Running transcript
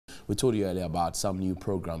We told you earlier about some new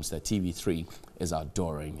programs that TV3 is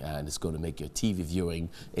adoring, and it's going to make your TV viewing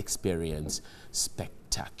experience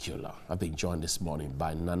spectacular. I've been joined this morning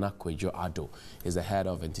by Nana Kwejo Ado. He's the head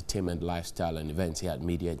of entertainment, lifestyle, and events here at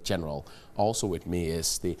Media General. Also with me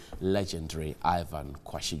is the legendary Ivan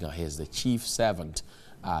Kwashiga. He's the chief servant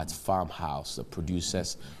at Farmhouse, the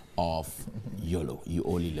producers of YOLO, You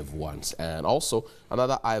Only Live Once. And also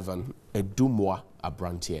another Ivan Edumwa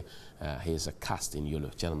Abrantier. He's a cast in YOLO.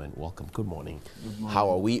 Gentlemen, welcome. Good morning. Good morning. How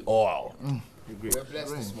are we all? We're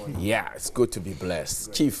blessed this morning. Yeah, it's good to be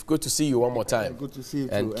blessed. Chief, good to see you one more time. Good to see you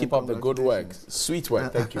and too. Keep up the good work. Sweet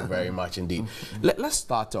work. Thank you very much indeed. Let's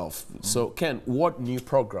start off. So, Ken, what new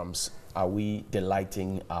programs are we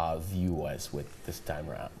delighting our viewers with this time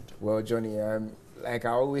around? Well, Johnny, like I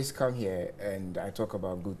always come here and I talk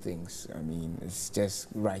about good things. I mean, it's just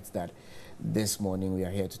right that this morning we are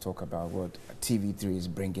here to talk about what TV3 is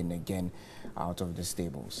bringing again out of the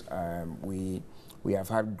stables. We have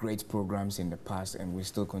had great programs in the past and we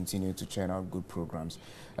still continue to churn out good programs.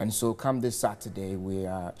 And so come this Saturday, we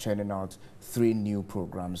are churning out 3 new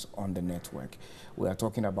programs on the network. We are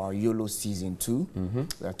talking about YOLO Season 2.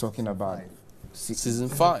 We are talking about Season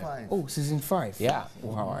 5. Oh, Season 5. Yeah.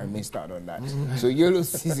 Wow, I missed out on that. So YOLO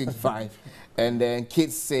Season 5. And then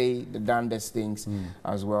Kids Say the Darndest Things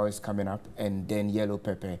as well is coming up. And then Yellow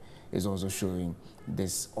Pepper is also showing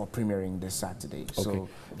this or premiering this Saturday. Okay. So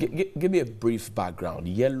give me a brief background.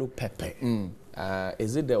 Yellow Pepper.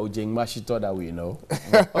 Is it the Ojeng Mashito that we know?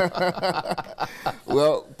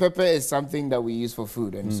 Well, pepper is something that we use for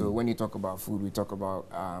food. And so when you talk about food, we talk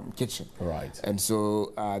about kitchen. Right. And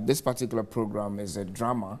so this particular program is a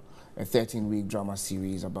drama, a 13-week drama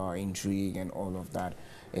series about intrigue and all of that.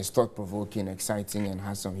 It's thought-provoking, exciting, and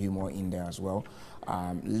has some humor in there as well.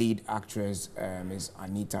 Lead actress is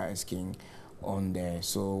Anita Esking on there.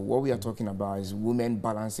 So what we are talking about is women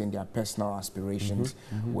balancing their personal aspirations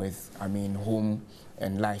with, home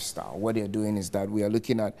and lifestyle. What they're doing is that we are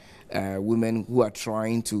looking at women who are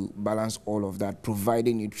trying to balance all of that,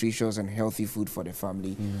 providing nutritious and healthy food for the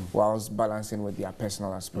family, whilst balancing with their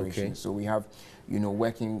personal aspirations. Okay. So we have,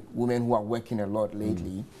 women who are working a lot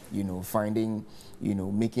lately, finding,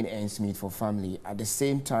 making ends meet for family, at the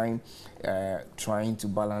same time trying to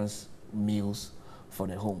balance meals for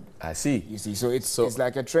the home. I see. You see, so it's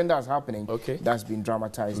like a trend that's happening. Okay. That's been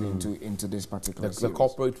dramatized into this particular the series.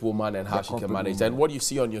 corporate woman and how she can manage. Woman. And what you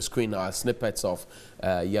see on your screen are snippets of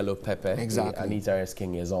Yellow Pepper. Exactly. Anita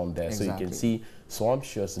Esking is on there, so you can see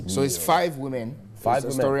sumptuous. So it's 5 women. Five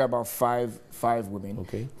it's women. a story about five women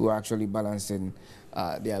Okay. who are actually balancing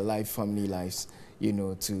their family lives,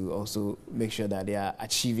 to also make sure that they are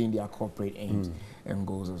achieving their corporate aims and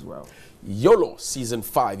goals as well. YOLO Season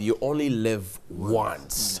 5, you only live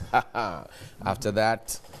once. After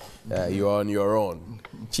that, you're on your own.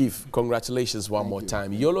 Chief, congratulations one more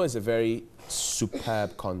time. YOLO is a very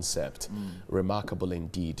superb concept, remarkable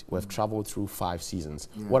indeed. We've traveled through 5 seasons.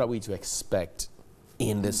 What are we to expect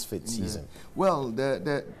in this 5th season? Well,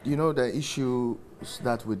 the issue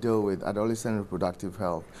that we deal with, adolescent reproductive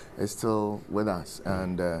health, is still with us,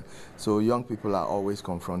 and so young people are always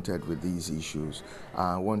confronted with these issues,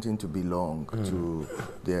 wanting to belong to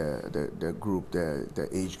the group, the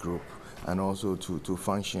age group, and also to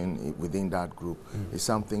function within that group is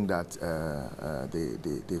something that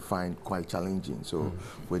they find quite challenging. So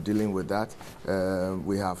we're dealing with that.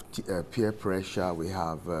 We have peer pressure. We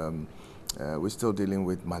have we're still dealing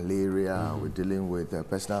with malaria, we're dealing with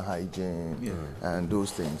personal hygiene and those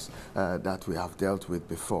things that we have dealt with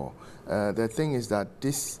before. The thing is that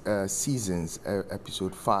this season's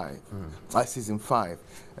episode 5, season 5,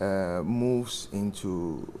 moves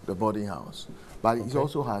into the boarding house, but it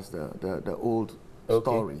also has the old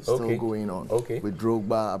story still going on. With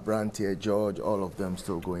Drogba, Abrantier, George, all of them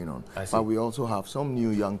still going on. But we also have some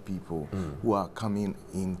new young people who are coming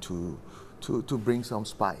into to bring some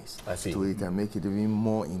spice to it and make it even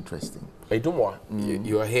more interesting. Hey, Dumwa,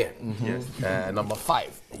 you are here. Yes. Number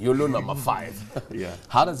 5, YOLO number 5. Yeah.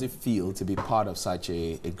 How does it feel to be part of such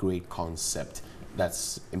a great concept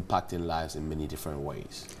that's impacting lives in many different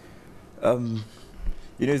ways?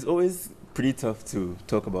 It's always pretty tough to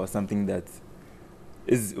talk about something that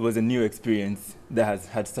was a new experience that has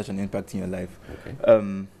had such an impact in your life.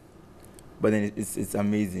 Okay. But then it's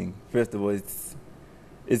amazing. First of all,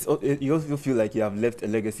 you also feel like you have left a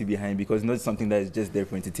legacy behind, because it's not something that is just there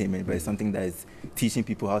for entertainment, but it's something that is teaching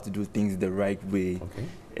people how to do things the right way. Okay.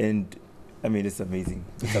 And it's amazing.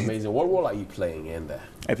 It's amazing. What role are you playing in there?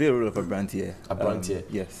 I play the role of Abrantier. Abrantier?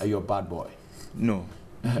 Yes. Are you a bad boy? No.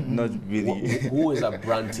 Not really. Who is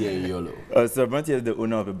Abranteɛ in Yolo? So Abranteɛ is the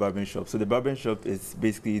owner of a barbering shop. So the barbering shop is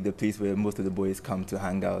basically the place where most of the boys come to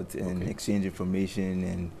hang out and exchange information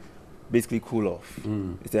and basically cool off.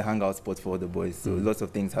 It's a hangout spot for the boys. So lots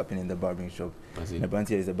of things happen in the barbering shop.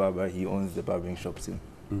 Abranteɛ is a barber. He owns the barbering shop too.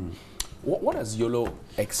 What does Yolo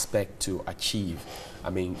expect to achieve?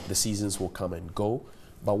 I mean, the seasons will come and go,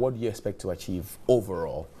 but what do you expect to achieve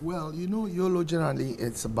overall? Well, you know, YOLO generally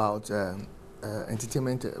it's about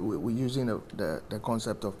entertainment. We're using the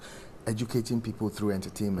concept of educating people through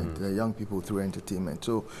entertainment, the young people through entertainment.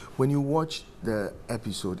 So when you watch the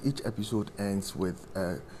episode, each episode ends with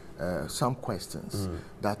some questions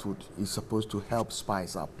that is supposed to help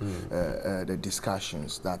spice up the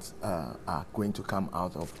discussions that are going to come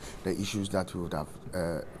out of the issues that we would have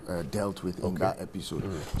dealt with in that episode.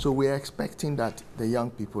 So we're expecting that the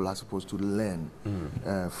young people are supposed to learn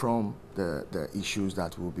from the issues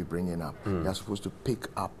that we'll be bringing up. They're supposed to pick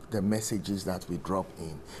up the messages that we drop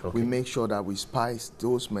in. We make sure that we spice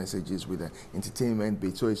those messages with the entertainment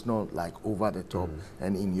bit, so it's not like over the top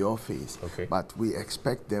and in your face, but we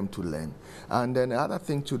expect them to learn. And then the other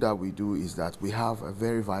thing too that we do is that we have a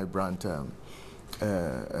very vibrant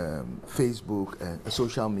Facebook and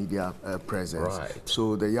social media presence.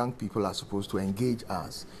 So the young people are supposed to engage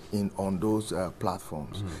us on those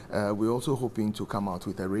platforms. We're also hoping to come out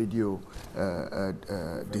with a radio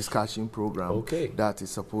discussion program that is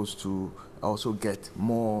supposed to also get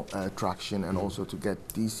more traction and also to get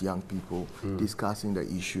these young people discussing the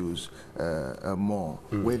issues more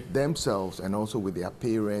with themselves and also with their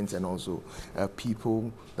parents and also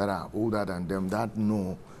people that are older than them that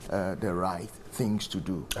know the right things to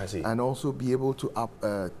do. And also be able to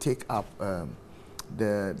take up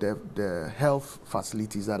the health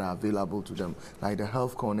facilities that are available to them, like the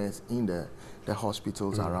health corners in the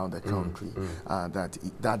hospitals around the country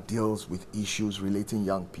that deals with issues relating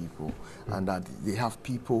young people, and that they have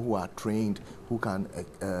people who are trained who can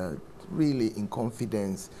really in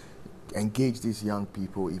confidence engage these young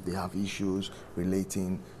people if they have issues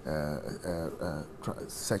relating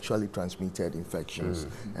sexually transmitted infections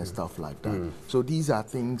and stuff like that. So these are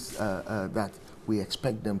things that we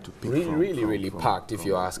expect them to pick really packed, if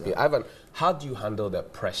you ask me. Ivan, how do you handle the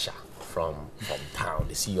pressure from town?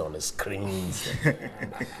 They see you on the screens,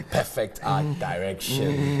 perfect art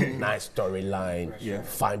direction, nice storyline,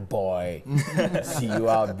 fine boy, see you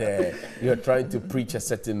out there. You're trying to preach a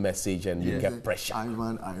certain message and you get pressure.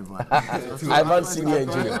 Ivan. Ivan, senior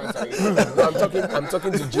and junior. No, I'm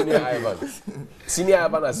talking to junior Ivan. Senior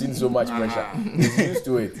Ivan has seen so much pressure. He's used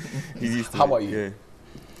to it. How about you?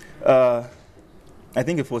 I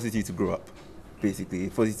think it forces you to grow up, basically.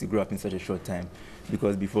 It forces you to grow up in such a short time,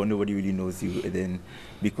 because before nobody really knows you, and then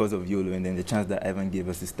because of YOLO and then the chance that Ivan gave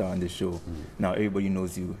us to star on the show, now everybody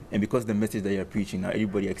knows you. And because the message that you're preaching, now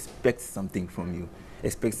everybody expects something from you,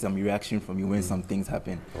 expects some reaction from you when some things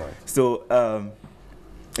happen. So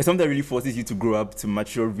it's something that really forces you to grow up, to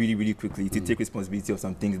mature really quickly, to take responsibility of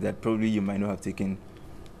some things that probably you might not have taken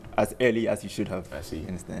as early as you should have. I see.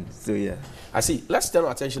 Understand? So yeah. I see. Let's turn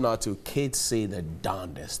our attention now to kids say the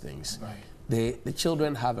darndest things. The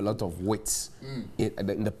children have a lot of wits.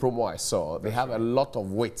 In the promo I saw, they have a lot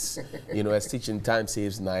of wits. You know, as teaching time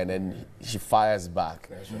saves 9 and she fires back.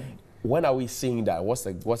 When are we seeing that? What's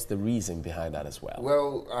the reason behind that as well?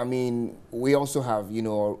 Well, I mean, we also have, you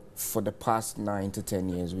know, for the past 9 to 10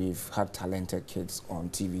 years, we've had talented kids on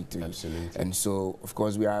TV3. Absolutely. And so, of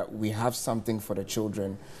course, we have something for the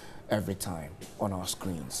children every time on our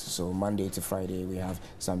screens. So Monday to Friday, we have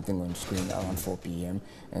something on screen around 4 p.m.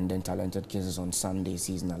 and then Talented Kids is on Sunday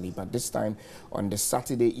seasonally. But this time, on the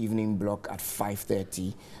Saturday evening block at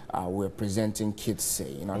 5:30, we're presenting Kids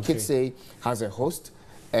Say. You know, Kids Say has a host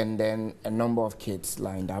and then a number of kids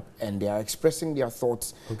lined up, and they are expressing their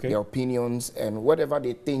thoughts, their opinions, and whatever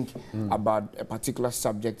they think about a particular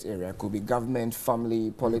subject area. It could be government,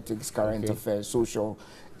 family, politics, current affairs, social,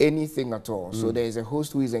 anything at all. So there is a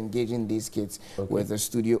host who is engaging these kids with a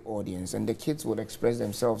studio audience, and the kids would express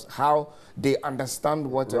themselves how they understand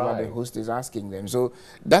whatever the host is asking them. So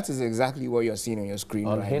that is exactly what you're seeing on your screen.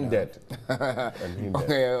 Unhindered.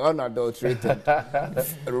 Unadulterated.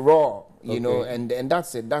 Raw. You know, and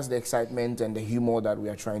that's it. That's the excitement and the humor that we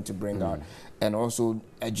are trying to bring out. And also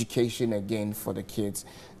education again for the kids.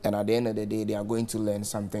 And at the end of the day, they are going to learn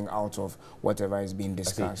something out of whatever is being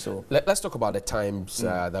discussed. So let's talk about the times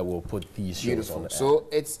that we'll put these shows on. So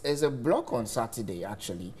it's a block on Saturday,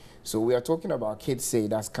 actually. So we are talking about Kids Say,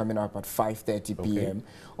 that's coming up at 5:30 p.m.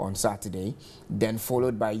 on Saturday, then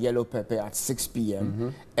followed by Yellow Pepper at 6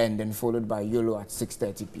 p.m. and then followed by YOLO at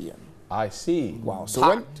 6:30 p.m. I see. Wow.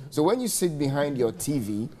 So when you sit behind your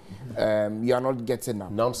TV you are not getting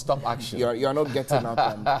up. Non-stop action. You're not getting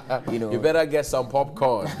up, and You better get some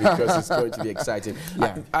popcorn because it's going to be exciting.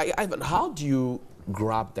 Yeah. Ivan, how do you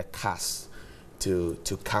grab the cast to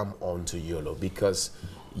come on to YOLO? Because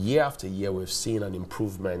year after year we've seen an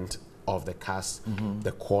improvement of the cast,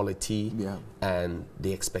 the quality, and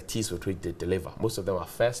the expertise with which they deliver. Most of them are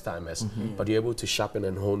first-timers, but you're able to sharpen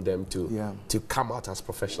and hone them to come out as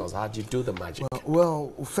professionals. How do you do the magic?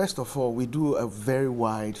 Well, first of all, we do a very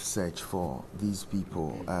wide search for these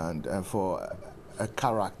people, and for a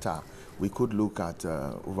character, we could look at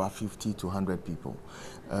over 50 to 100 people.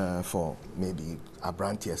 For maybe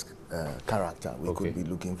Abrantie's character, we could be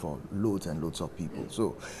looking for loads and loads of people.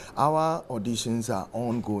 So our auditions are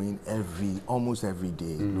ongoing almost every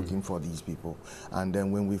day, looking for these people. And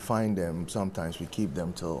then when we find them, sometimes we keep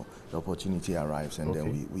them till the opportunity arrives, and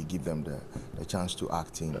then we give them the chance to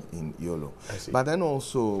act in YOLO. But then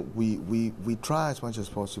also we try as much as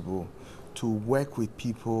possible to work with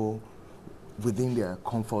people within their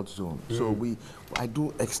comfort zone. So I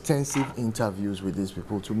do extensive interviews with these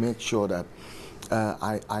people to make sure that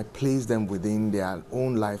I place them within their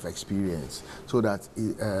own life experience, so that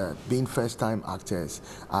being first-time actors,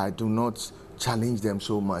 I do not challenge them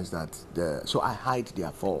so much that so I hide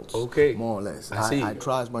their faults, more or less. I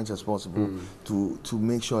try as much as possible to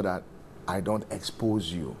make sure that I don't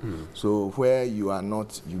expose you. So where you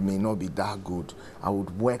may not be that good, I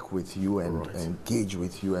would work with you and engage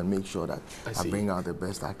with you and make sure that I bring out the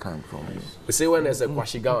best I can from you. We say when there's a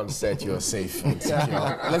Kwashiga on set, you're safe and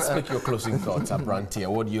secure. Let's pick your closing thoughts, Abrantia.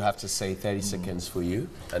 What do you have to say? 30 seconds for you,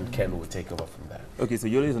 and Ken will take over from there. Okay, so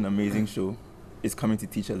YOLO is an amazing show. It's coming to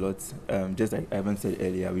teach a lot. Just like Ivan said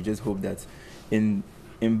earlier, we just hope that in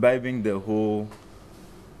imbibing the whole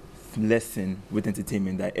lesson with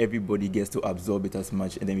entertainment, that everybody gets to absorb it as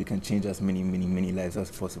much, and then we can change as many lives as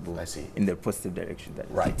possible. I see. In the positive direction.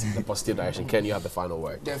 Right, the positive direction. Ken, you have the final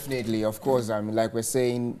word. Definitely, of course. I mean, like we're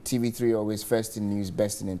saying, TV3 always first in news,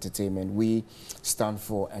 best in entertainment. We stand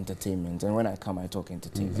for entertainment, and when I come, I talk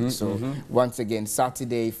entertainment. So once again,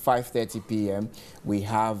 Saturday, 5:30 p.m., we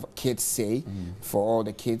have Kids Say for all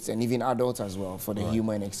the kids and even adults as well, for the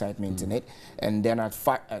humor and excitement in it. And then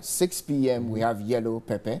at 6 p.m., we have Yellow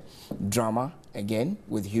Pepper drama again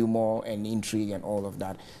with humor and intrigue and all of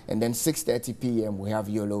that. And then 6:30 p.m. we have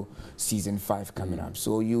YOLO season 5 coming up.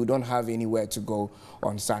 So you don't have anywhere to go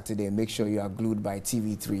on Saturday. Make sure you are glued by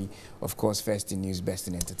TV3, of course, first in news, best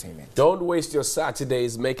in entertainment. Don't waste your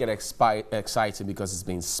Saturdays. Make it exciting, because it's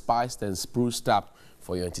been spiced and spruced up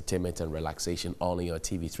for your entertainment and relaxation on your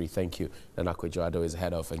TV3. Thank you. Nana Kwejo Addo is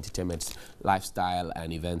head of entertainment, lifestyle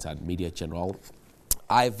and events at Media General.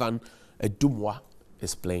 Ivan Edumwa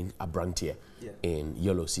is playing Abrantia in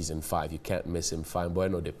YOLO season 5. You can't miss him. Fine boy,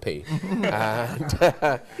 no they pay. And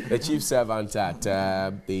the chief servant at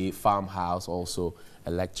the farmhouse, also a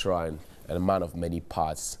lecturer and a man of many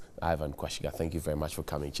parts, Ivan Kwashiga. Thank you very much for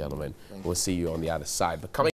coming, gentlemen. We'll see you on the other side. But coming